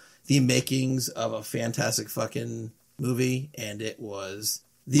all the makings of a fantastic fucking movie, and it was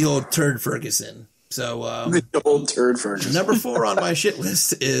the old turd Ferguson. So the old turd Ferguson. Number 4 on my shit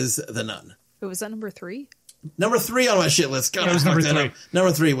list is The Nun. Wait, was that number 3? Number 3 on my shit list. God, it was number 3.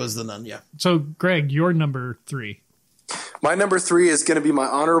 Number 3 was The Nun, yeah. So, Greg, your number 3. My number 3 is going to be my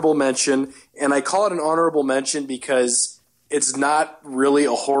honorable mention, and I call it an honorable mention because it's not really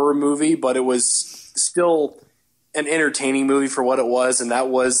a horror movie, but it was still an entertaining movie for what it was, and that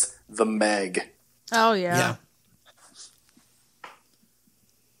was The Meg. Oh, yeah.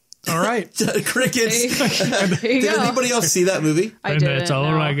 All right. Crickets. There you Did go. anybody else see that movie? I And didn't. that's all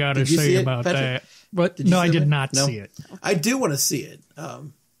I got to Did you say see it, about Patrick? that. But Did you no, see I did that? not No? see it. I do want to see it,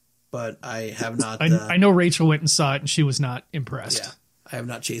 but I have not. I know Rachel went and saw it, and she was not impressed. Yeah, I have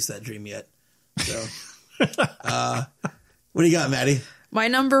not chased that dream yet. So, what do you got, Maddie? My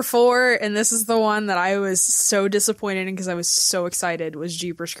number 4, and this is the one that I was so disappointed in because I was so excited, was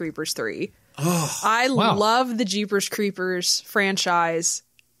Jeepers Creepers 3. Oh, I wow. love the Jeepers Creepers franchise,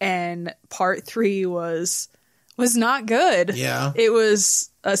 and part 3 was not good. Yeah. It was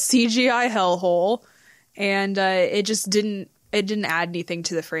a CGI hellhole, and it just didn't add anything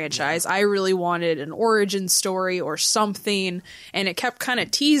to the franchise. I really wanted an origin story or something, and it kept kind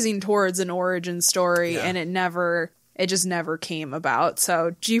of teasing towards an origin story, and it just never came about.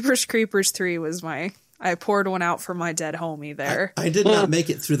 So Jeepers Creepers 3 was I poured one out for my dead homie there. I did not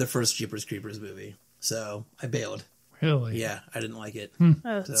make it through the first Jeepers Creepers movie, so I bailed. Really? Yeah, I didn't like it.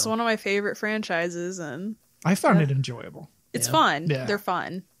 It's one of my favorite franchises, and I found it enjoyable. it's fun. Yeah. They're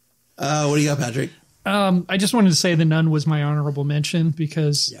fun. What do you got, Patrick? I just wanted to say The Nun was my honorable mention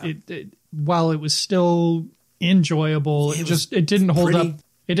because while it was still enjoyable, it didn't hold up.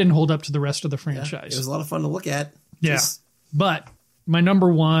 It didn't hold up to the rest of the franchise. It was a lot of fun to look at. Yeah. But my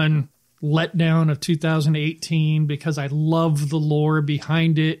number 1 letdown of 2018, because I love the lore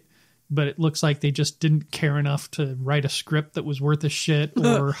behind it, but it looks like they just didn't care enough to write a script that was worth a shit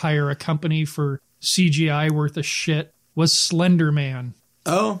or hire a company for CGI worth a shit, was Slender Man.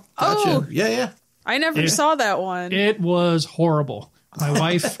 Oh, gotcha. Oh. Yeah. I never saw that one. It was horrible. My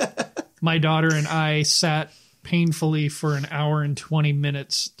wife, my daughter, and I sat painfully for an hour and 20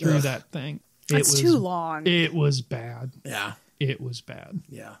 minutes through that thing. That's too long. It was bad. Yeah. It was bad.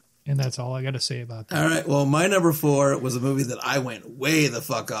 Yeah. And that's all I got to say about that. All right. Well, my number 4 was a movie that I went way the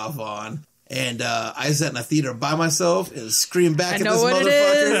fuck off on. And I sat in a theater by myself and screamed back at this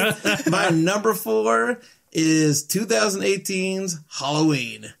motherfucker. My number 4 is 2018's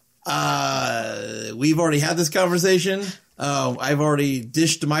Halloween. We've already had this conversation. I've already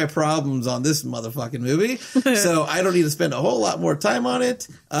dished my problems on this motherfucking movie, so I don't need to spend a whole lot more time on it.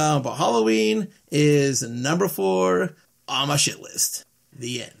 But Halloween is number 4 on my shit list.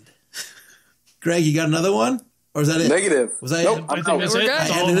 The end. Greg, you got another one? Or is that it? Negative. Was that nope, it? I think that's it.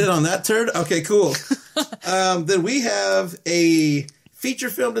 I ended it on that turd? Okay, cool. Then we have a feature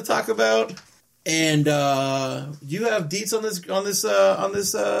film to talk about. And you have deets on this,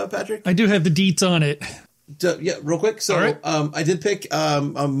 Patrick? I do have the deets on it. Yeah, real quick. So, right. I did pick a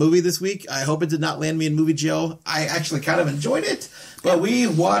movie this week. I hope it did not land me in movie jail. I actually kind of enjoyed it. But we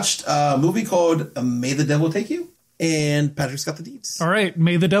watched a movie called May the Devil Take You. And Patrick's got the deets. All right.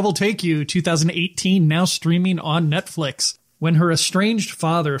 May the Devil Take You, 2018, now streaming on Netflix. When her estranged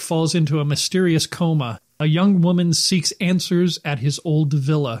father falls into a mysterious coma, a young woman seeks answers at his old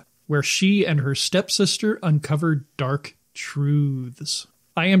villa, where she and her stepsister uncover dark truths.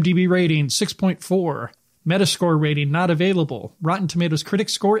 IMDb rating 6.4. Metascore rating not available. Rotten Tomatoes critic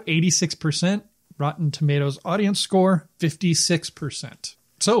score 86%. Rotten Tomatoes audience score 56%.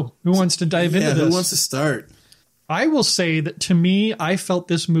 So, who wants to dive into this? Who wants to start? I will say that to me, I felt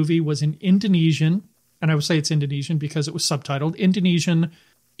this movie was an Indonesian, and I would say it's Indonesian because it was subtitled, Indonesian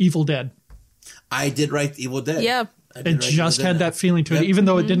Evil Dead. I did write Evil Dead. Yeah. It just had that feeling to it, even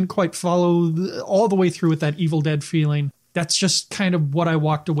though it didn't quite follow all the way through with that Evil Dead feeling. That's just kind of what I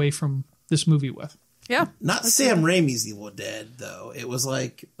walked away from this movie with. Yeah. Not Sam Raimi's Evil Dead, though. It was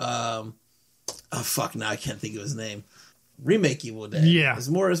like, now I can't think of his name. Remake Evil Dead. Yeah. It's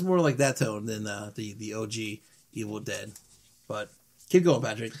more like that tone than the OG Evil Dead. But keep going,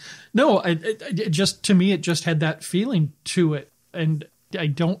 Patrick. No, it just, to me, it just had that feeling to it. And I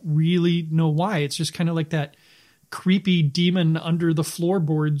don't really know why. It's just kind of like that creepy demon under the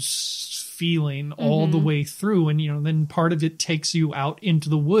floorboards feeling all the way through. And, then part of it takes you out into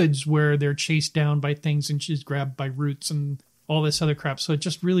the woods where they're chased down by things and she's grabbed by roots and all this other crap. So it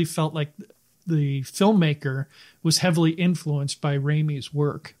just really felt like the filmmaker was heavily influenced by Raimi's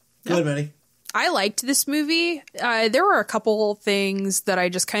work. Go ahead, Maddie. I liked this movie. There were a couple things that I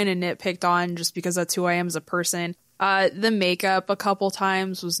just kind of nitpicked on just because that's who I am as a person. The makeup a couple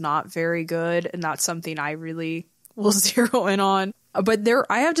times was not very good, and that's something I really will zero in on. But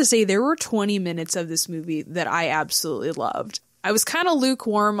I have to say, there were 20 minutes of this movie that I absolutely loved. I was kind of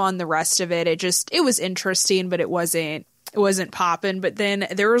lukewarm on the rest of it. It was interesting, but it wasn't popping. But then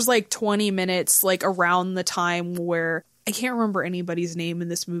there was like 20 minutes like around the time where I can't remember anybody's name in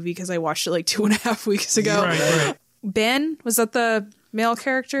this movie because I watched it like 2.5 weeks ago. Right. Ben, was that the male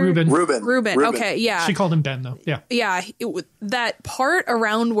character? Ruben. Okay, yeah. She called him Ben, though. Yeah. Yeah, that part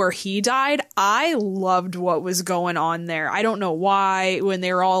around where he died, I loved what was going on there. I don't know why, when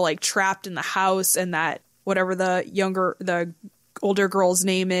they were all like trapped in the house and that whatever the older girl's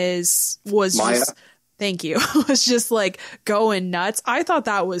name was Maya. just, thank you, was just like going nuts. I thought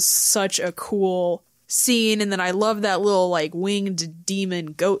that was such a cool scene. And then I love that little like winged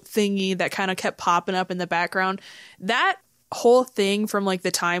demon goat thingy that kind of kept popping up in the background. That whole thing from like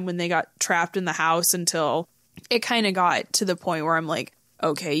the time when they got trapped in the house until it kind of got to the point where I'm like,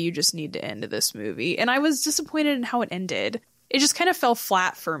 okay, you just need to end this movie. And I was disappointed in how it ended. It just kind of fell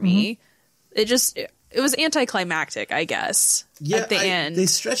flat for me. It was anticlimactic, I guess. Yeah, at the end. They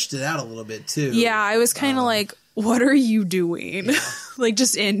stretched it out a little bit too. Yeah, I was kind of like, what are you doing? Yeah. Like,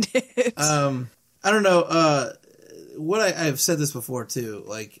 just end it. I don't know. I've said this before too.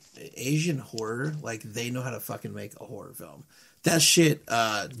 Like Asian horror, like they know how to fucking make a horror film. That shit.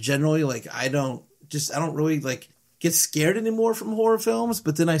 Generally, like I don't really like get scared anymore from horror films.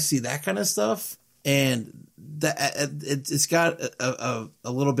 But then I see that kind of stuff, and it's got a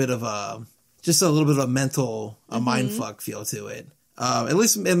little bit of a mental mind fuck feel to it. At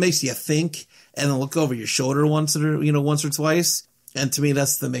least it makes you think and then look over your shoulder once or twice. And to me,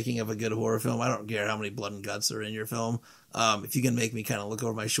 that's the making of a good horror film. I don't care how many blood and guts are in your film. If you can make me kind of look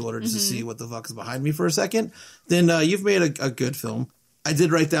over my shoulder just to see what the fuck is behind me for a second, then you've made a good film. I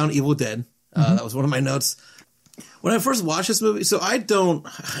did write down Evil Dead. That was one of my notes. When I first watched this movie, I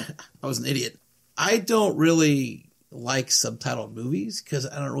was an idiot. I don't really like subtitled movies because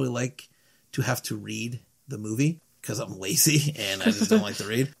I don't really like to have to read the movie because I'm lazy and I just don't like to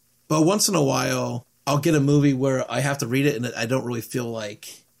read. But once in a while, I'll get a movie where I have to read it and I don't really feel like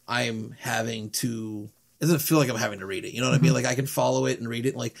I'm having to. It doesn't feel like I'm having to read it. You know what I mean? Like I can follow it and read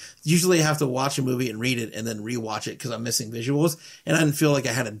it. Like usually I have to watch a movie and read it and then rewatch it because I'm missing visuals. And I didn't feel like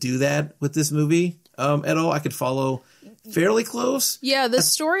I had to do that with this movie at all. I could follow fairly close. Yeah, the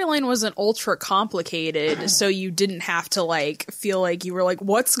storyline wasn't ultra complicated, so you didn't have to like feel like you were like,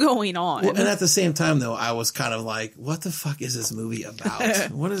 what's going on? Well, and at the same time, though, I was kind of like, what the fuck is this movie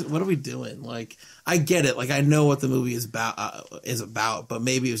about? What are we doing? Like, I get it. Like, I know what the movie is about, but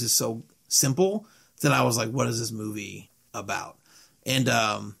maybe it was just so simple that I was like, what is this movie about? And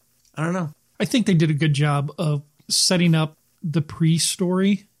I don't know. I think they did a good job of setting up the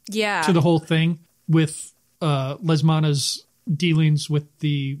pre-story to the whole thing with Lesmana's dealings with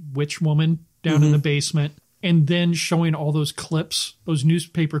the witch woman down in the basement, and then showing all those clips, those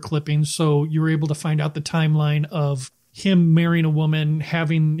newspaper clippings, so you were able to find out the timeline of him marrying a woman,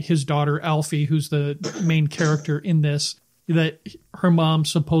 having his daughter Alfie, who's the main character in this, that her mom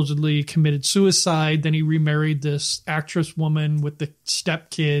supposedly committed suicide, then he remarried this actress woman with the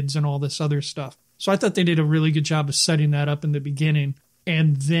stepkids and all this other stuff. So I thought they did a really good job of setting that up in the beginning,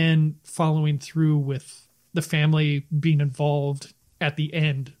 and then following through with the family being involved at the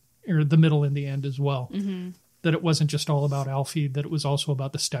end, or the middle and the end as well. That it wasn't just all about Alfie, that it was also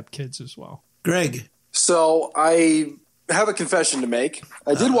about the stepkids as well. Greg. So I have a confession to make.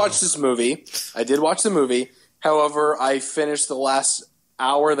 I did watch this movie. I did watch the movie. However, I finished the last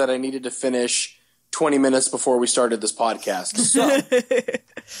hour that I needed to finish 20 minutes before we started this podcast. So,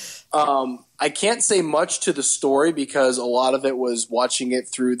 I can't say much to the story because a lot of it was watching it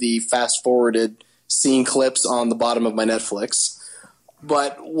through the fast-forwarded scene clips on the bottom of my Netflix.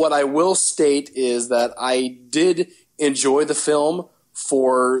 But what I will state is that I did enjoy the film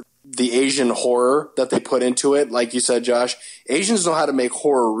for the Asian horror that they put into it. Like you said, Josh, Asians know how to make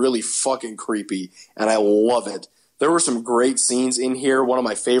horror really fucking creepy, and I love it. There were some great scenes in here. One of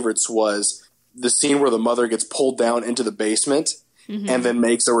my favorites was the scene where the mother gets pulled down into the basement and then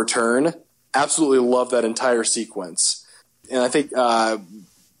makes a return. Absolutely love that entire sequence. And I think,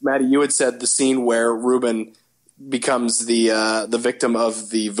 Maddie, you had said the scene where Ruben becomes the victim of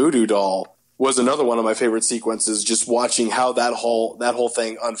the voodoo doll was another one of my favorite sequences, just watching how that whole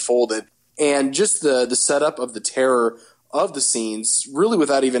thing unfolded. And just the setup of the terror of the scenes, really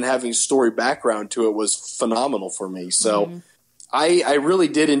without even having story background to it, was phenomenal for me. So I really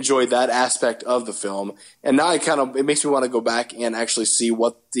did enjoy that aspect of the film. And now it makes me want to go back and actually see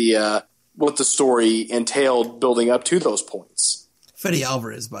what the story entailed building up to those points. Fede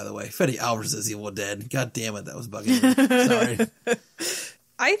Alvarez, by the way. Fede Alvarez is Evil Dead. God damn it, that was bugging me. Sorry.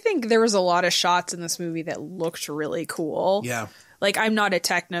 I think there was a lot of shots in this movie that looked really cool. Yeah. Like, I'm not a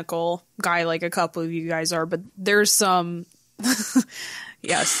technical guy like a couple of you guys are, but there's some...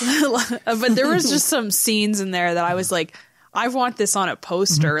 yes. But there was just some scenes in there that I was like, I want this on a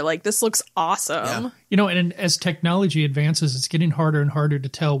poster. Like, this looks awesome. Yeah. You know, and as technology advances, it's getting harder and harder to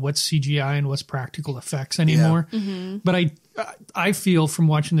tell what's CGI and what's practical effects anymore. Yeah. But I feel from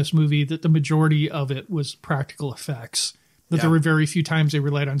watching this movie that the majority of it was practical effects. That there were very few times they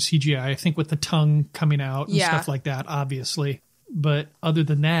relied on CGI. I think with the tongue coming out and stuff like that, obviously. But other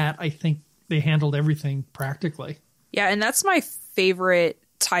than that, I think they handled everything practically. Yeah, and that's my favorite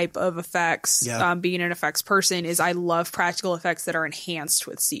type of effects. Being an effects person is I love practical effects that are enhanced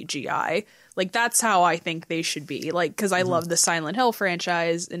with CGI. Like, that's how I think they should be. Like, because I love the Silent Hill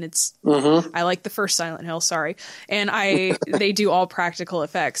franchise, and it's I like the first Silent Hill, sorry, and they do all practical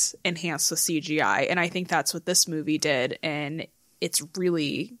effects enhanced with CGI, and I think that's what this movie did, and it's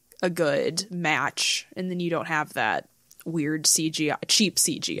really a good match. And then you don't have that weird CGI, cheap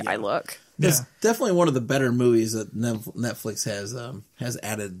CGI look. It's definitely one of the better movies that Netflix has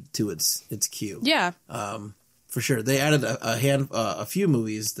added to its queue. Yeah. For sure. They added a few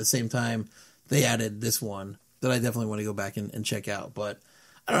movies the same time they added this one that I definitely want to go back and check out. But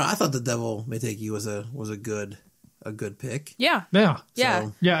I don't know. I thought The Devil May Take You was a good pick. Yeah. Yeah. Yeah.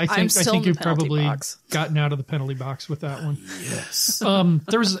 So, yeah, I think you've probably box. gotten out of the penalty box with that one. Yes.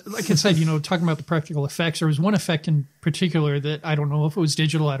 There was, like I said, talking about the practical effects, there was one effect in particular that I don't know if it was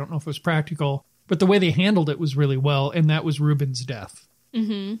digital, I don't know if it was practical, but the way they handled it was really well, and that was Ruben's death.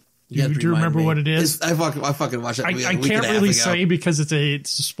 Mm-hmm. Do you remember what it is? I fucking watched it. I can't really say because it's a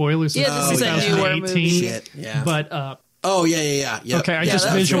spoiler. Yeah, this is a newer movie. Shit, yeah. But oh yeah. Yep. Okay, I just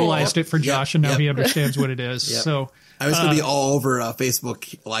visualized it for Josh, and now he understands what it is. Yep. So I was going to be all over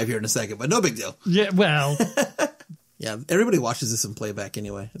Facebook Live here in a second, but no big deal. Yeah, well, yeah, everybody watches this in playback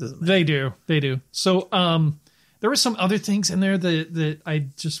anyway. It doesn't matter. They do. So there were some other things in there that I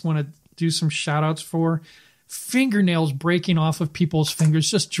just want to do some shout outs for. Fingernails breaking off of people's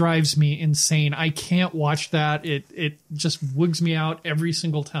fingers just drives me insane. I can't watch that. It just wigs me out every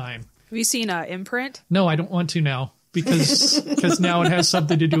single time. Have you seen Imprint? No, I don't want to now because now it has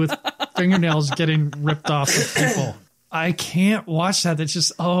something to do with fingernails getting ripped off of people. I can't watch that. That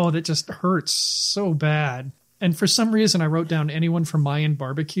just hurts so bad. And for some reason, I wrote down anyone from Mayan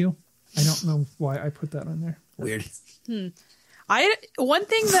Barbecue. I don't know why I put that on there. Weird. One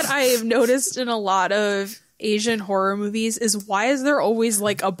thing that I've noticed in a lot of Asian horror movies is why is there always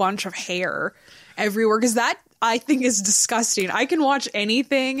like a bunch of hair everywhere? Because that I think is disgusting. I can watch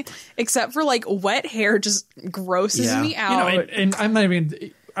anything except for like wet hair just grosses me out. And I'm not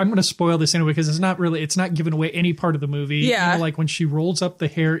even. I'm going to spoil this anyway because it's not giving away any part of the movie. Yeah. Like when she rolls up the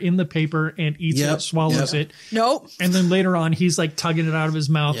hair in the paper and eats it, swallows it. Nope. And then later on, he's like tugging it out of his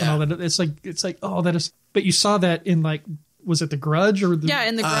mouth and all that. It's like, oh, that is. But you saw that in like. Was it The Grudge or in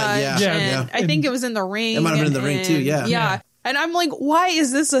The Grudge. I think it was in The Ring. It might have been in The Ring too. Yeah. And I'm like, why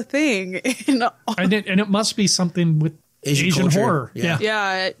is this a thing? and it must be something with Asian horror.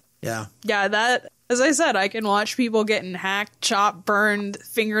 Yeah. That, as I said, I can watch people getting hacked, chopped, burned,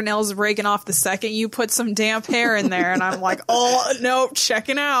 fingernails breaking off the second you put some damp hair in there, and I'm like, oh no,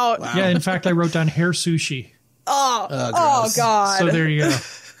 checking out. Wow. Yeah. In fact, I wrote down hair sushi. Oh God. So there you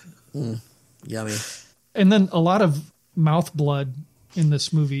go. Yummy. And then a lot of mouth blood in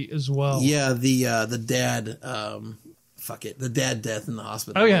this movie as well. Yeah, the dad fuck it. The dad death in the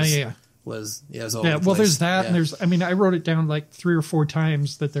hospital. Oh, yeah. Was all over the Well, place. there's that, Yeah. and I wrote it down like 3 or 4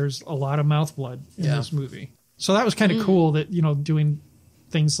 times that there's a lot of mouth blood in this movie. So that was kind of cool that, doing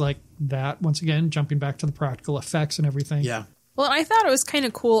things like that, once again, jumping back to the practical effects and everything. Yeah. Well, I thought it was kind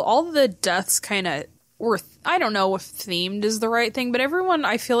of cool. All the deaths kind of were, I don't know if themed is the right thing, but everyone,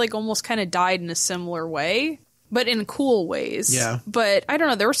 I feel like, almost kind of died in a similar way, but in cool ways. Yeah. But I don't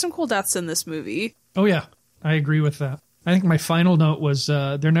know, there were some cool deaths in this movie. Oh, yeah. I agree with that. I think my final note was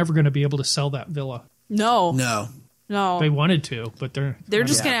they're never going to be able to sell that villa. No. They wanted to, but they're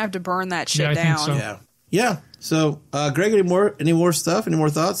just going to have to burn that shit I down. think so. Yeah. Yeah. So, Greg, any more stuff? Any more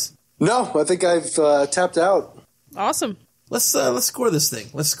thoughts? No, I think I've tapped out. Awesome. Let's score this thing.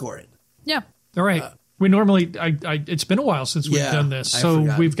 Let's score it. Yeah. All right. We normally, it's been a while since we've Yeah, done this. I So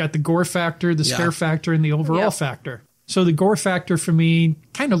forgot. we've got the gore factor, the scare factor, and the overall factor. So the gore factor for me,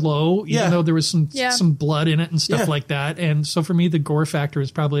 kind of low, even though there was some blood in it and stuff like that. And so for me, the gore factor is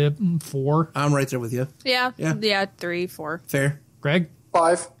probably a 4. I'm right there with you. Yeah. Yeah. Yeah. 3, 4. Fair. Greg?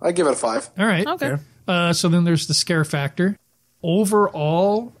 5. I give it a 5. All right. Okay. Fair. So then there's the scare factor.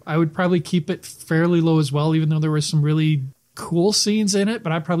 Overall, I would probably keep it fairly low as well, even though there were some really cool scenes in it.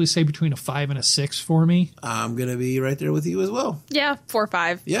 But I'd probably say between a 5 and a 6 for me. I'm going to be right there with you as well. Yeah. 4,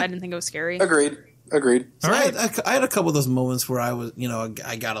 5. Yeah. I didn't think it was scary. Agreed. So All right. I had a couple of those moments where I was,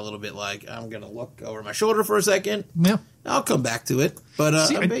 I got a little bit like, I'm going to look over my shoulder for a second. Yeah. I'll come back to it. But,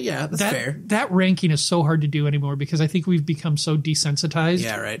 but yeah, that's fair. That ranking is so hard to do anymore because I think we've become so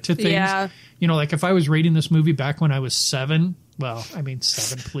desensitized to things. Yeah. Like if I was rating this movie back when I was 7, 7,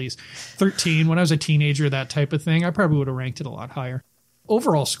 please. 13, when I was a teenager, that type of thing, I probably would have ranked it a lot higher.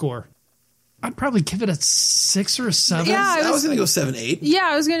 Overall score, I'd probably give it a 6 or a 7. Yeah, I was going to go 7, 8. Yeah,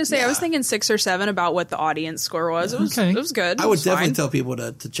 I was going to say, I was thinking 6 or 7 about what the audience score was. It was, Okay. it was good. I would definitely tell people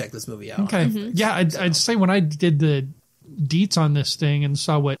to check this movie out. Okay. Yeah, I'd say when I did the deets on this thing and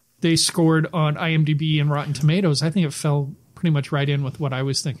saw what they scored on IMDb and Rotten Tomatoes, I think it fell pretty much right in with what I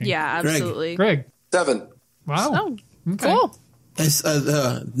was thinking. Yeah, absolutely. Greg. 7. Wow. Oh, Okay. cool.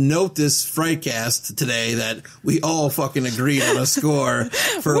 Note this Frightcast today that we all fucking agreed on a score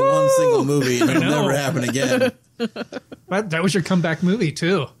for one single movie, and it'll know. never happen again. That was your comeback movie,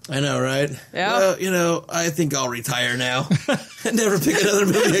 too. I know, right? Yeah. Well, I think I'll retire now and never pick another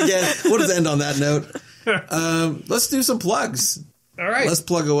movie again. We'll just end on that note. Let's do some plugs. All right. Let's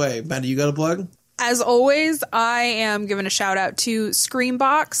plug away. Maddie, you got a plug? As always, I am giving a shout out to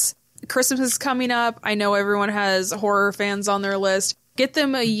Screambox. Christmas is coming up. I know everyone has horror fans on their list. Get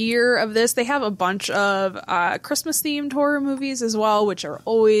them a year of this. They have a bunch of Christmas-themed horror movies as well, which are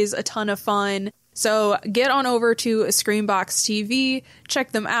always a ton of fun. So get on over to Screambox TV.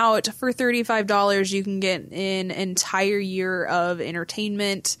 Check them out. For $35, you can get an entire year of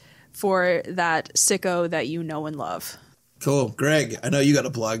entertainment for that sicko that you know and love. Cool. Greg, I know you got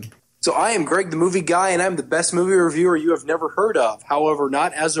a plug. So I am Greg the Movie Guy, and I'm the best movie reviewer you have never heard of. However,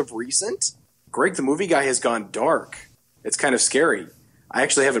 not as of recent. Greg the Movie Guy has gone dark. It's kind of scary. I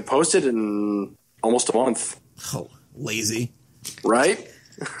actually haven't posted in almost a month. Oh, lazy. Right?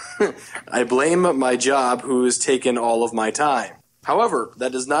 I blame my job, who has taken all of my time. However,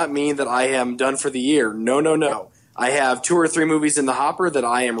 that does not mean that I am done for the year. No. I have 2 or 3 movies in the hopper that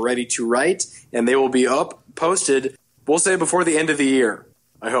I am ready to write, and they will be posted, we'll say, before the end of the year.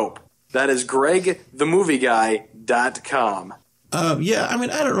 I hope. That is GregTheMovieGuy.com. Yeah, I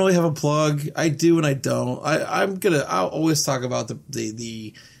don't really have a plug. I do and I don't. I'll always talk about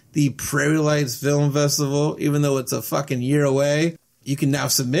the Prairie Lights Film Festival, even though it's a fucking year away. You can now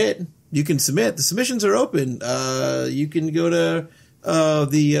submit. The submissions are open. You can go to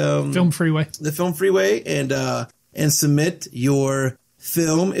the Film Freeway. The Film Freeway and submit your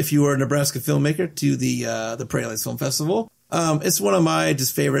film if you are a Nebraska filmmaker to the Prairie Lights Film Festival. It's one of my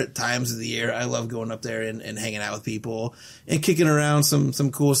just favorite times of the year. I love going up there and hanging out with people and kicking around some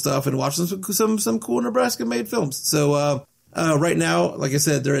cool stuff and watching some cool Nebraska made films. So, right now, like I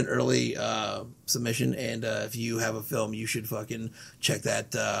said, they're in early, submission. And, if you have a film, you should fucking check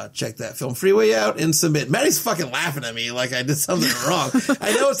that Film Freeway out and submit. Maddie's fucking laughing at me like I did something wrong.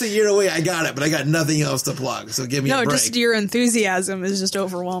 I know it's a year away. I got it, but I got nothing else to plug. So give me a break. No, just your enthusiasm is just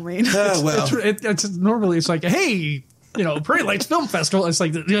overwhelming. Well, It's normally it's like, hey, Prairie Lights Film Festival. It's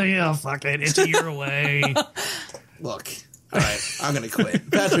like, yeah, fuck it. It's a year away. look. All right, I'm going to quit.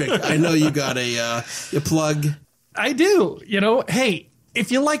 Patrick, I know you got a plug. I do. Hey,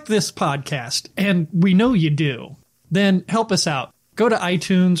 if you like this podcast, and we know you do, then help us out. Go to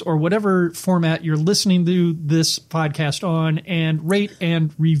iTunes or whatever format you're listening to this podcast on and rate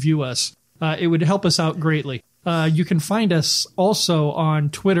and review us. It would help us out greatly. You can find us also on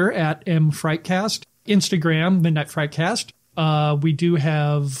Twitter at mfrightcast. Instagram, Midnight Frightcast. We do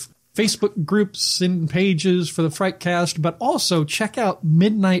have Facebook groups and pages for the Frightcast, but also check out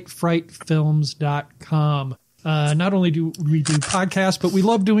midnightfrightfilms.com. Not only do we do podcasts, but we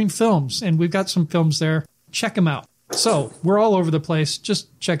love doing films, and we've got some films there. Check them out. So we're all over the place.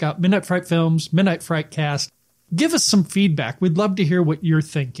 Just check out Midnight Fright Films, Midnight Frightcast. Give us some feedback. We'd love to hear what you're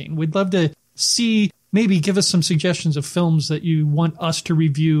thinking. We'd love to see, maybe give us some suggestions of films that you want us to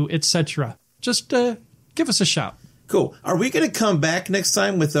review, etc. Just give us a shout. Cool. Are we going to come back next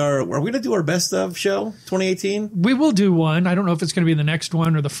time with are we going to do our best of show 2018? We will do one. I don't know if it's going to be the next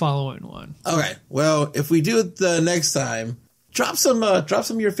one or the following one. Okay. Well, if we do it the next time, drop some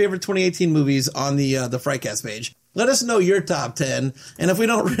of your favorite 2018 movies on the Frightcast page. Let us know your top 10, and if we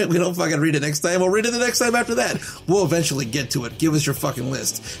don't fucking read it next time, we'll read it the next time after that. We'll eventually get to it. Give us your fucking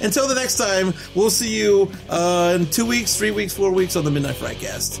list. Until the next time, we'll see you in 2 weeks, 3 weeks, 4 weeks on the Midnight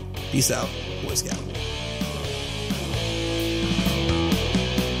Frightcast. Peace out, Boy Scout.